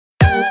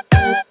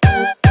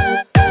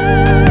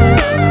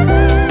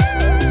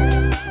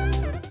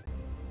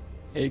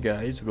Hey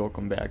guys,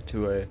 welcome back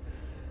to a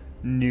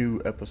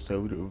new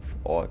episode of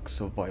Ark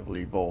Survival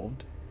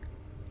Evolved.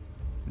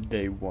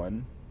 Day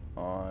 1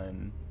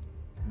 on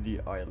the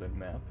island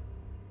map.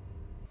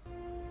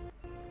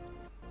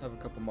 I have a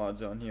couple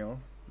mods on here,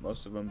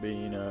 most of them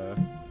being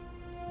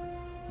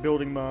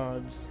building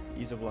mods,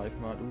 ease of life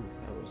mod. Ooh,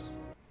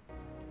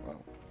 wow.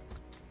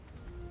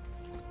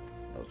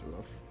 That was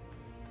rough.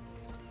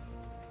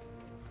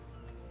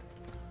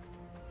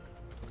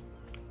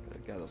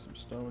 Gotta gather some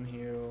stone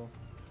here.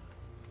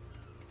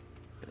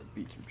 Gotta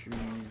beat some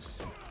trees.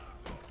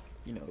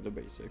 You know, the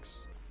basics.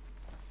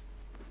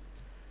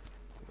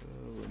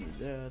 We need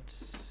that.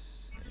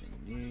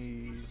 And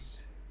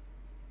these.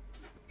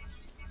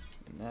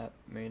 And that,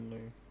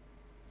 mainly.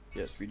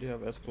 Yes, we do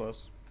have S+.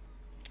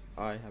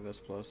 I have S+.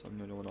 I'm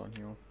the only one on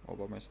here, all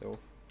by myself.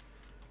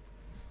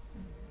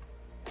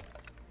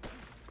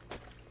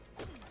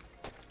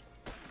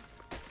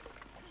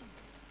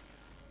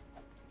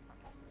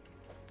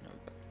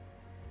 Okay.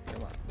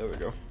 Come on, there we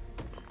go.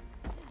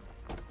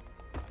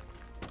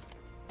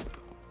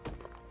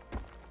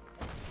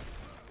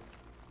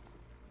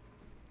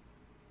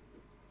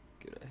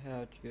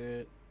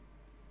 Hatchet.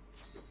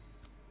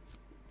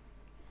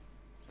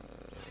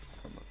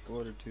 Come up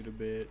fortitude a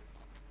bit.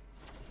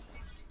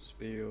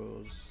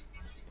 Spears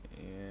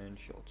and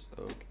shots.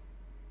 Okay.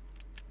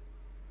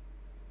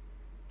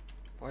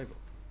 Fiber.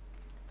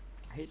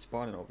 I hate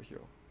spawning over here.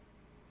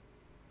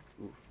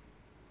 Oof.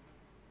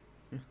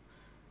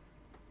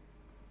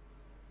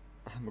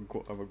 I'm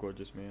a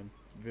gorgeous man.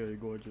 Very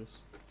gorgeous.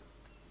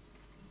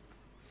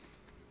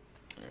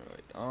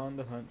 Alright, on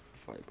the hunt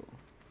for fiber.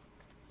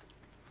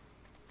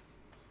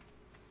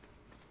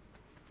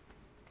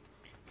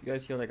 You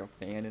guys hear like a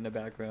fan in the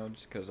background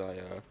just because I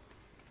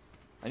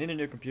need a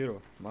new computer.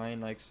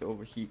 Mine likes to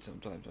overheat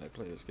sometimes when I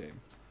play this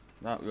game.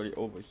 Not really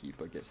overheat,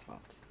 but gets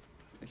hot,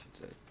 I should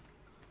say.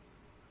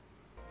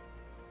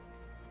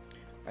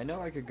 I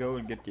know I could go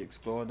and get the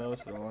explorer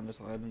notes that are on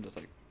this island. There's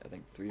like, I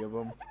think 3 of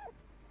them.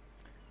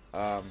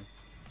 I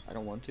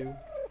don't want to.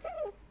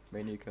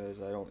 Mainly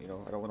because I don't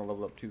want to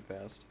level up too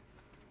fast.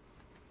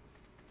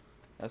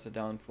 That's the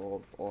downfall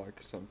of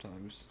Ark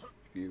sometimes.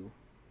 If you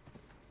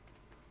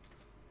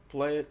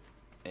play it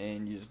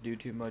and you just do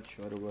too much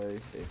right away,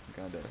 it can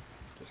kind of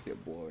just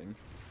get boring.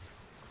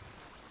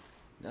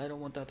 I don't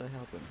want that to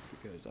happen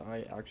because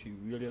I actually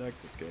really like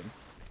this game.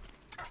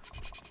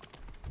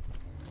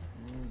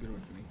 Get away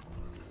from me.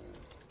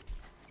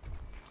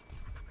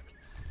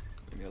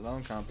 Leave me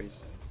alone,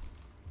 compies.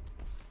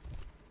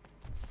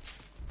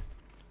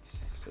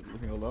 I said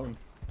leave me alone.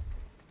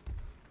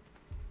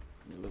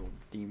 You little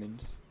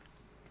demons.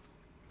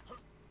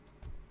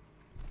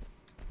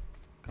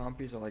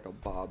 Compies are like a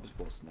Bob's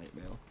worst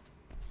nightmare.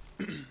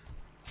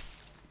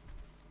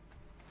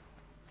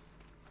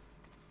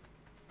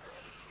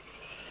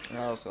 And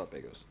I also have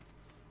Bagos.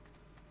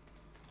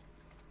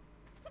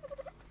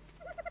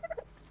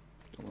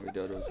 Don't worry,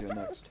 Dodos, you're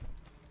next.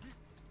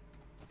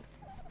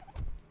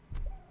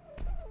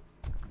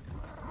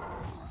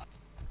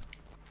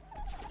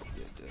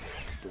 Get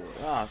the door.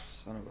 Ah,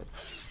 son of a.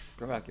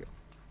 Come back here.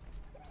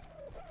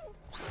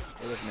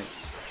 Stay with me.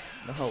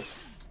 No.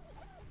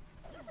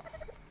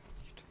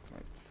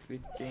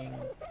 Freaking.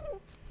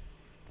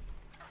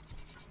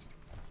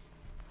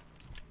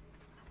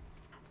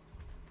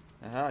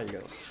 Aha, you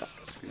got stuck.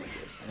 Screw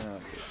this.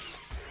 Okay.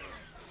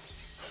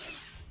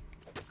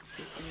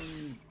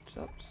 Freaking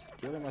stop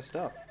stealing my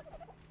stuff.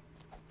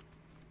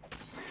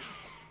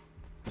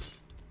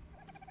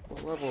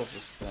 What level is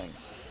this thing?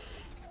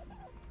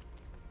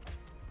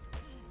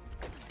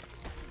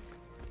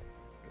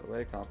 Go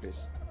away, compies.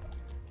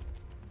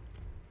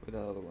 Where'd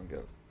that other one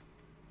go?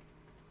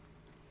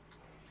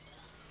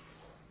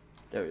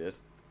 There he is.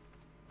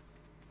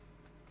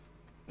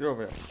 Get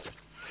over here.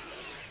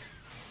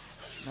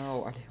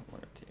 No, I didn't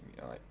want to tame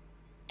you. Alright.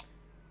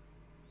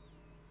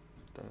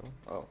 What the hell?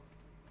 Oh.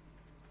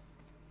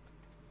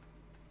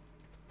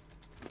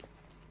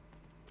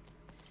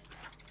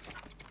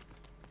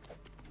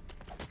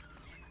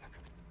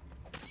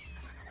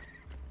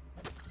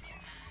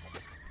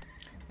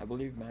 I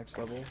believe max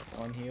level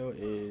on here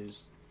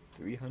is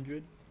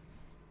 300.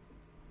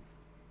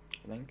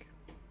 I think.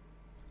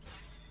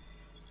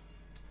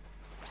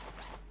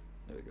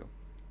 There we go.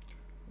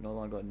 No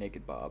longer a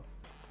naked Bob.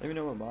 Let me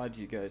know what mods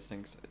you guys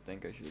think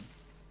I should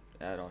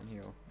add on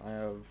here. I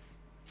have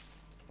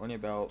only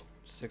about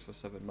 6 or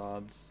 7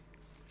 mods.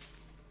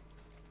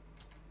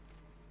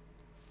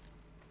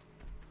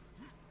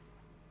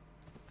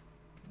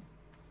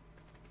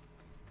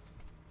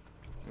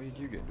 What did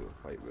you get into a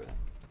fight with?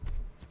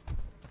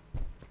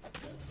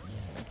 Can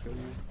I kill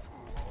you,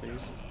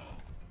 please?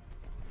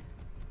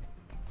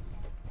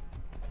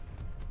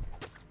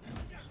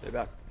 Stay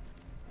back.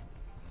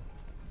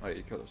 Oh,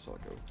 you killed a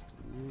Sarko.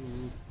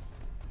 Ooh.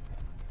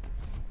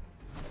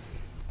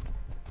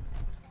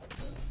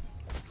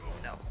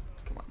 No,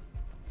 come on.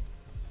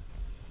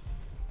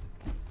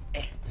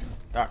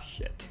 Ah,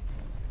 shit.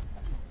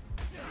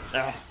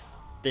 Ah,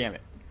 damn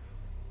it.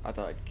 I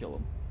thought I could kill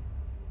him.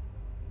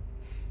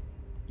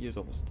 He was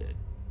almost dead.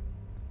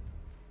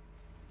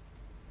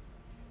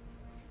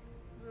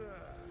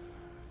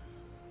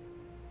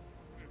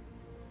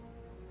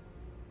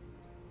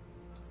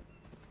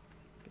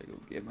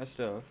 get my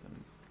stuff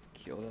and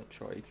kill that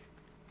trike.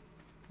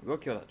 We'll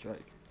go kill that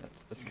trike.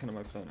 That's kind of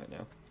my plan right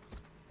now.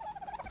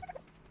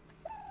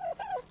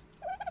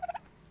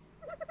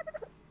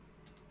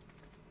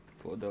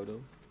 Poor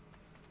Dodo.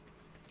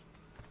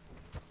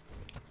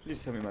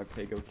 Please tell me my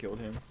Pego killed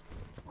him.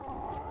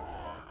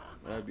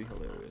 That'd be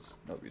hilarious.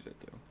 Nope, he's right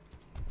there.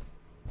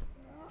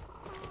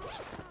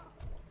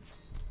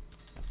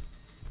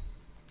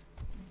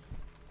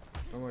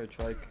 Don't worry,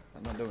 trike.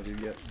 I'm not done with you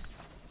yet.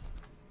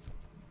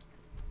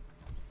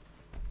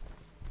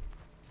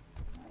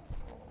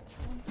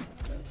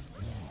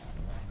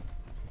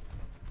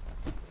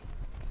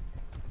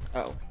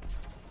 Uh-oh.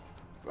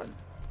 Run.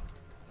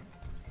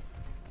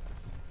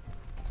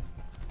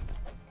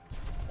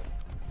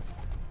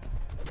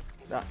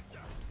 Back.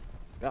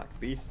 Back,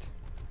 beast.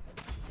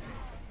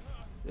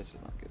 This is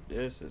not good.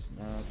 This is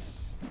not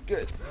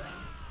good.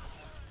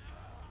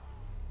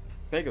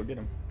 Pego, get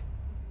him.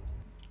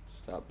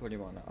 Stop putting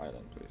him on the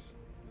island, please.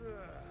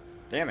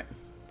 Damn it.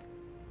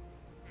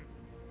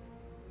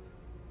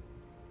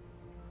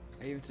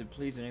 I even said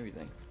please and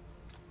everything.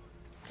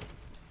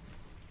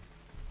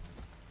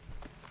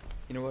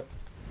 You know what?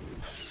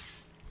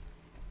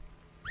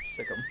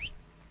 Sick him.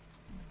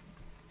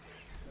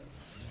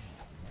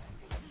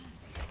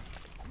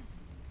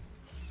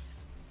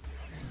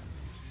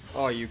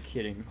 Oh, are you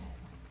kidding? Oh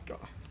my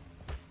god.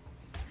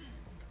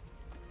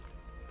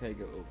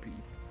 Pego OP.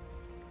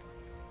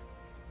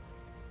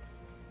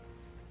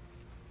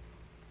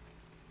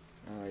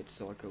 Alright,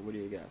 Sokka, what do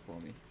you got for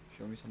me?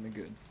 Show me something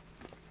good.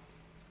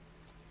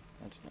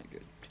 That's not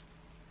good.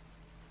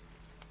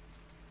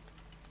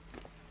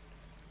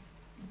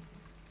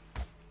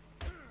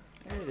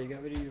 Hey, they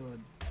got rid of your,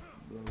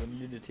 when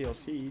you did the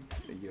TLC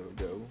a year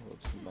ago, or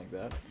something like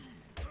that,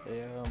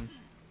 they,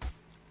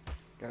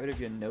 got rid of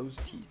your nose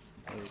teeth.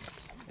 I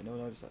don't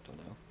notice that till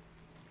now.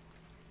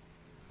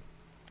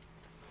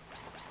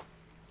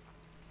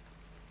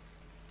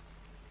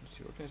 Let's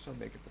see, what can I start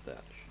making for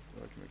thatch?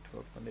 Well, I can make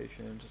 12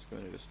 foundations, it's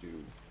going to just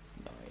do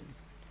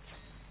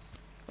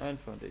 9. 9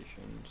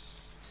 foundations,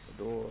 a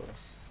door.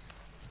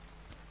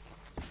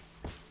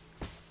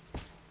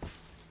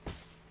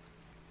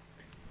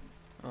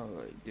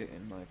 Alright,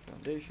 getting my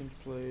foundations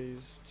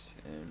placed,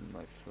 and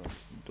my front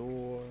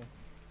door.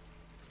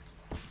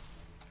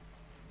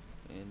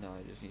 And now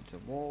I just need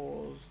some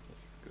walls.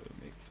 Let's go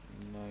make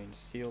 9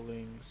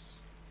 ceilings.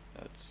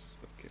 That's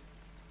okay.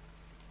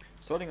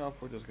 Starting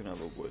off, we're just gonna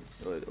have a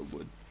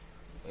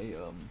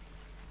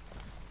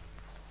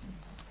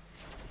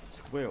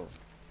square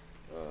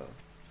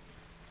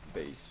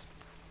base.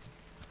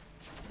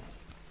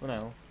 For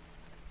now,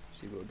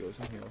 see what goes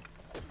in here.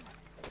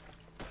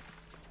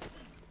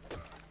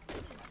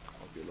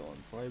 I'll be low on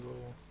fiber.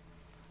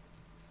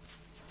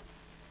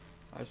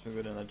 I just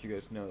figured I'd let you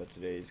guys know that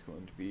today is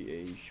going to be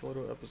a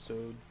shorter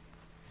episode,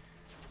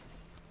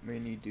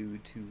 mainly due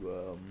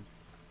to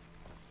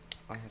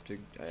I have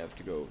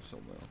to go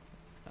somewhere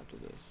after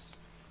this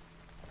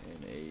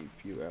in a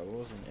few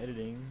hours, and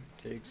editing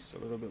takes a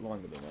little bit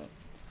longer than that.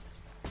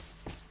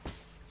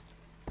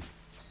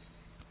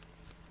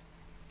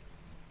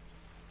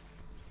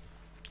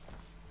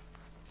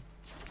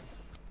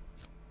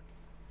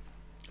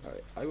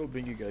 Alright, I will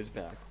bring you guys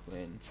back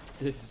when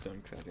this is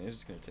done crafting. This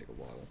is going to take a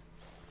while.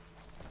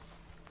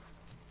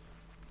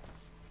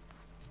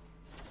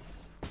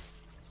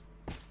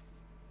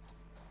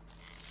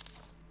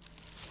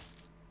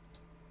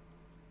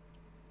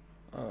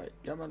 Alright,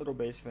 got my little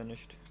base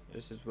finished.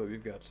 This is what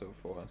we've got so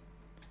far.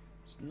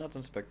 It's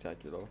nothing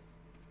spectacular.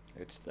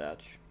 It's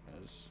thatch,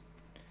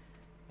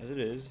 as it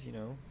is, you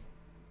know.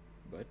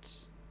 But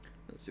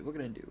let's see what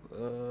we're gonna do.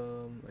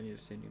 I need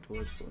to send you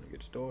towards when it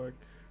gets dark.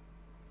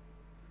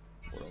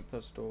 Hold on,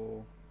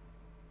 pestle.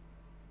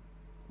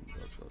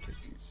 I'll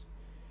take these.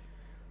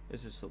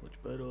 This is so much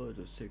better. It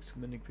just takes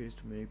cunning paste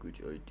to make, which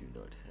I do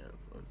not have,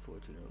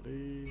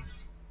 unfortunately.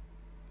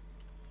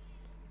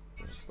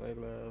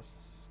 Spyglass.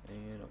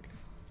 And okay,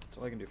 that's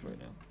all I can do for right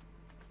now.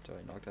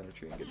 Sorry, knock down a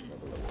tree and get to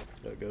another level.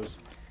 There it goes.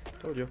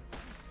 Told you.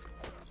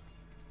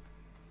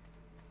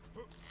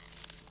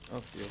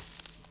 Oh, yeah.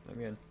 Let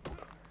me in.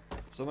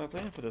 So my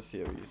plan for this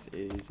series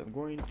is I'm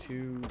going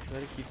to try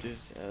to keep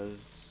this as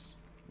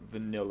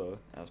vanilla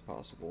as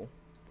possible,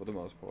 for the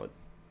most part.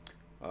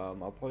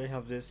 I'll probably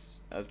have this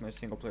as my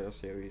single player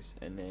series,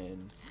 and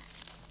then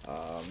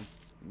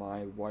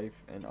my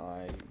wife and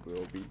I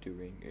will be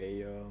doing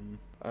a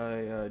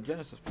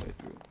Genesis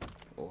playthrough.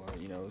 Or,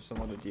 you know, some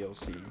other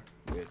DLC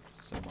with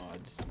some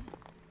mods.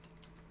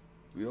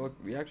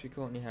 We actually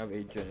currently have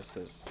a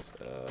Genesis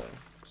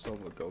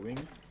server going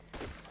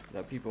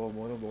that people are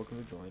more than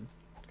welcome to join.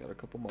 It's got a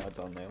couple mods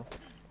on there.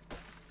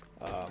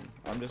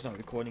 I'm just not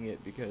recording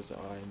it because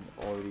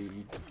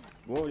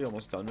we're already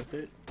almost done with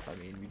it. I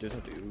mean, we just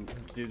have to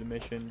do the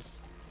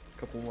missions, a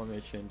couple more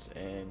missions,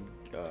 and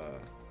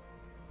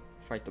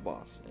fight the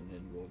boss, and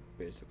then we're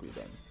basically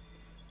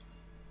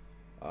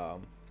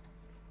done.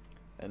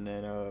 And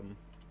then,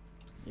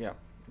 yeah,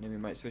 and then we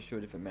might switch to a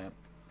different map.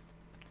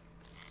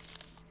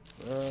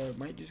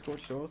 Might do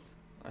Scorched Earth.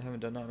 I haven't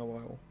done that in a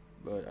while.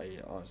 but I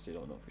honestly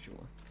don't know for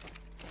sure.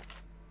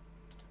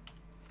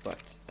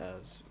 But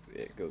as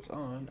it goes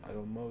on, I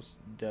will most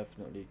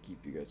definitely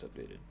keep you guys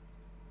updated,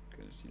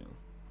 because you know,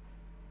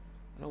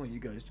 I don't want you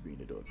guys to be in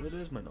the dark.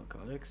 There's my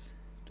narcotics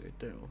right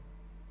there.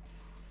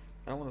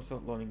 I don't want to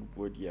start learning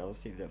wood yet. I'll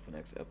save that for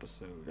next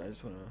episode. I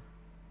just want to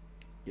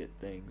get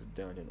things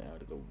done and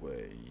out of the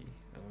way.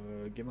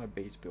 Get my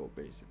base built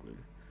basically.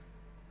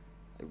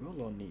 I will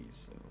learn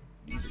these, so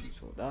these are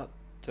useful. That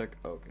took,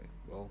 okay,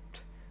 well,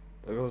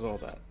 there goes all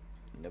that.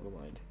 Never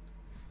mind.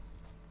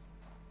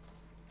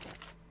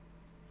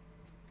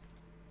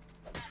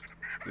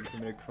 We've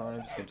committed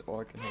crimes against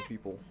Ark and her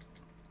people.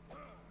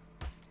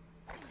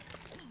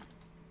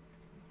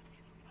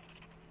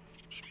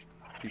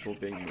 People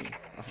being me.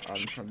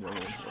 I'm the only one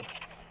here.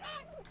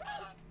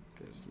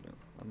 Because, you know,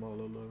 I'm all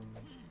alone.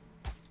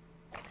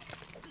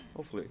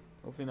 Hopefully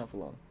not for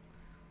long.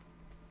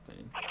 I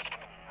mean,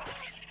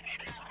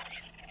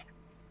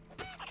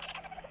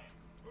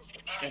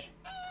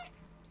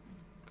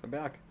 come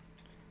back.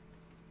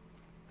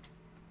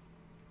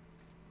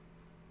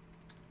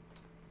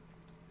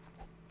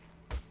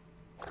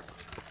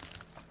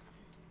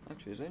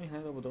 Actually, is there any high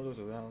level dodos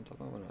around? I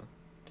might wanna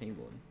tame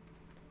one.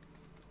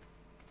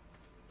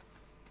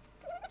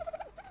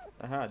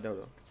 Aha,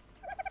 dodo.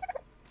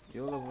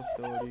 You're level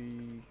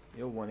 30.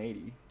 You're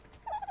 180.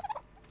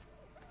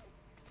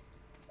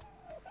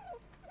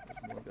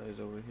 There's more guys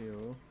over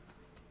here.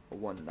 A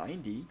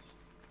 190.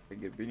 I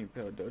get breeding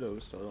pair of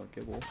dodos, so I don't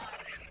kibble.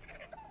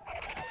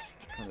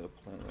 Kind of the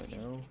plan right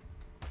now.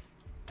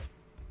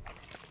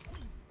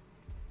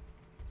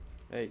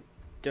 Hey,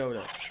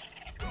 dodo.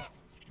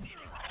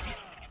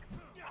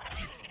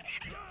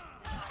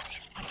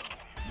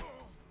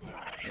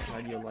 Yeah,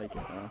 how do you like it,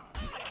 huh?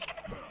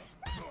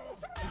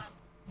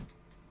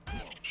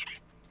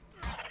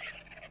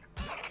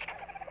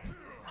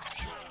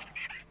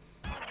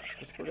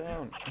 Just go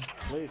down,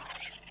 please.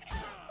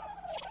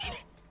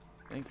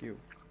 Thank you.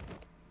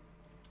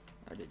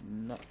 I did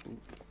not. Ooh,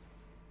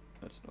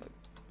 that's not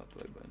the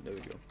right button. There we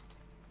go.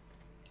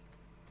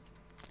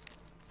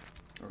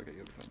 Okay,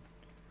 you'll be fine.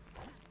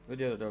 Where'd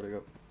the other dodo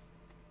go?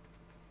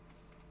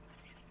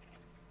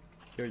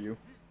 Kill you.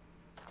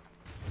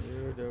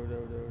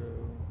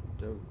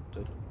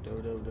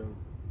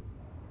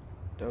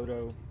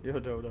 Dodo. Yo,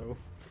 dodo.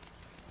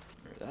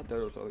 Alright, that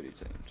dodo's already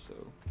tamed, so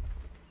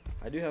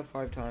I do have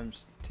 5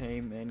 times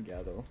tame and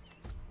gather.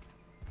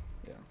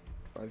 Yeah,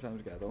 5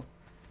 times gather.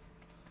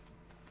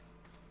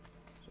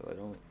 So I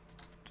don't.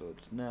 So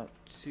it's not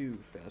too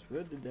fast.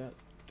 Where did that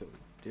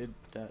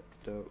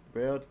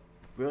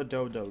where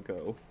dodo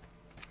go?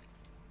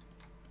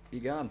 Be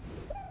gone.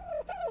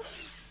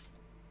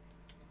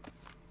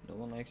 No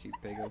one likes you,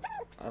 Pego.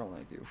 I don't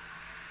like you.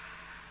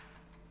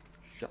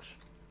 Shush.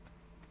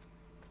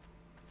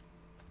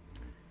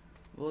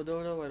 Well,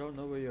 Dodo, I don't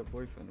know where your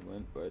boyfriend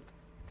went, but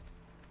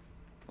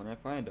when I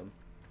find him,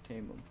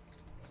 tame him.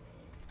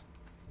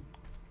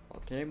 I'll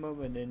tame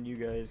him, and then you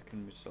guys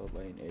can start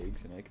laying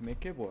eggs, and I can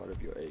make kibble out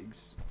of your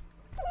eggs.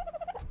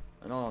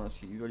 In all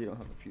honesty, you really don't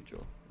have a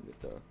future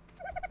with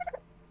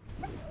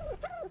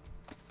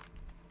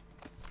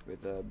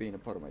being a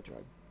part of my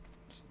tribe.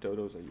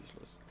 Dodos are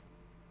useless.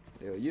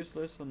 They are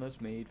useless unless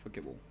made for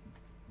kibble.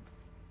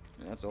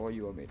 And that's all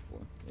you are made for,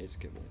 is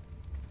kibble.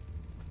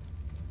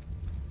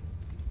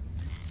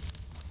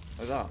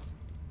 Huzzah!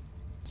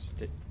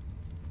 Stacy,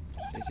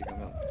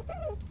 come out.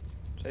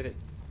 Say it.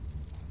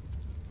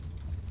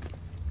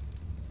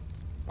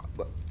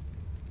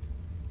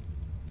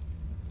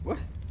 What?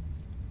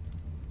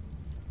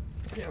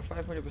 I have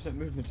 500%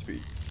 movement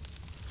speed.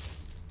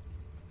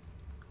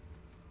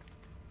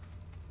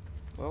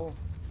 Well,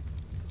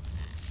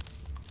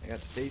 I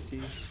got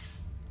Stacy.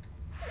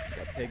 I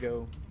got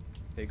Pego.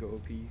 Pego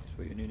OP is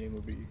what your new name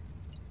will be.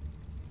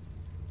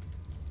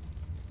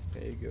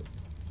 Pego.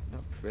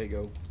 Not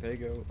Prego.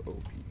 Pego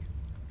OP.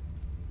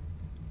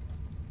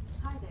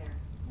 Hi there.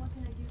 What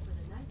can I do for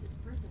the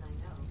nicest person I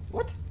know?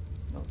 What?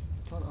 No,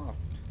 turn off.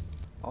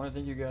 I want to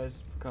thank you guys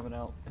for coming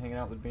out, hanging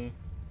out with me,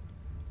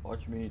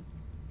 watching me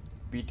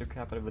beat the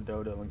crap out of a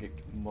dodo and get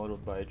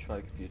modeled by a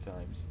trike a few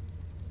times.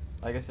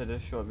 Like I said,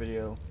 this is a short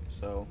video,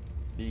 so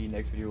the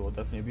next video will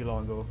definitely be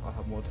longer. I'll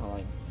have more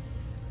time.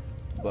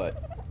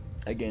 But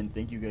again,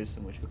 thank you guys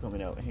so much for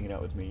coming out and hanging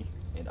out with me,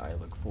 and I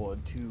look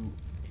forward to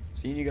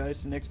seeing you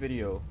guys in the next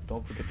video.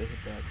 Don't forget to hit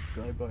that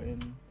subscribe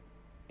button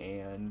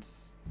and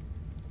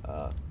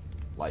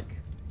like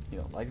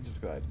and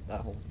subscribe, that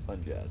whole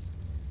fun jazz.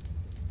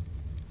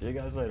 See you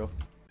guys later.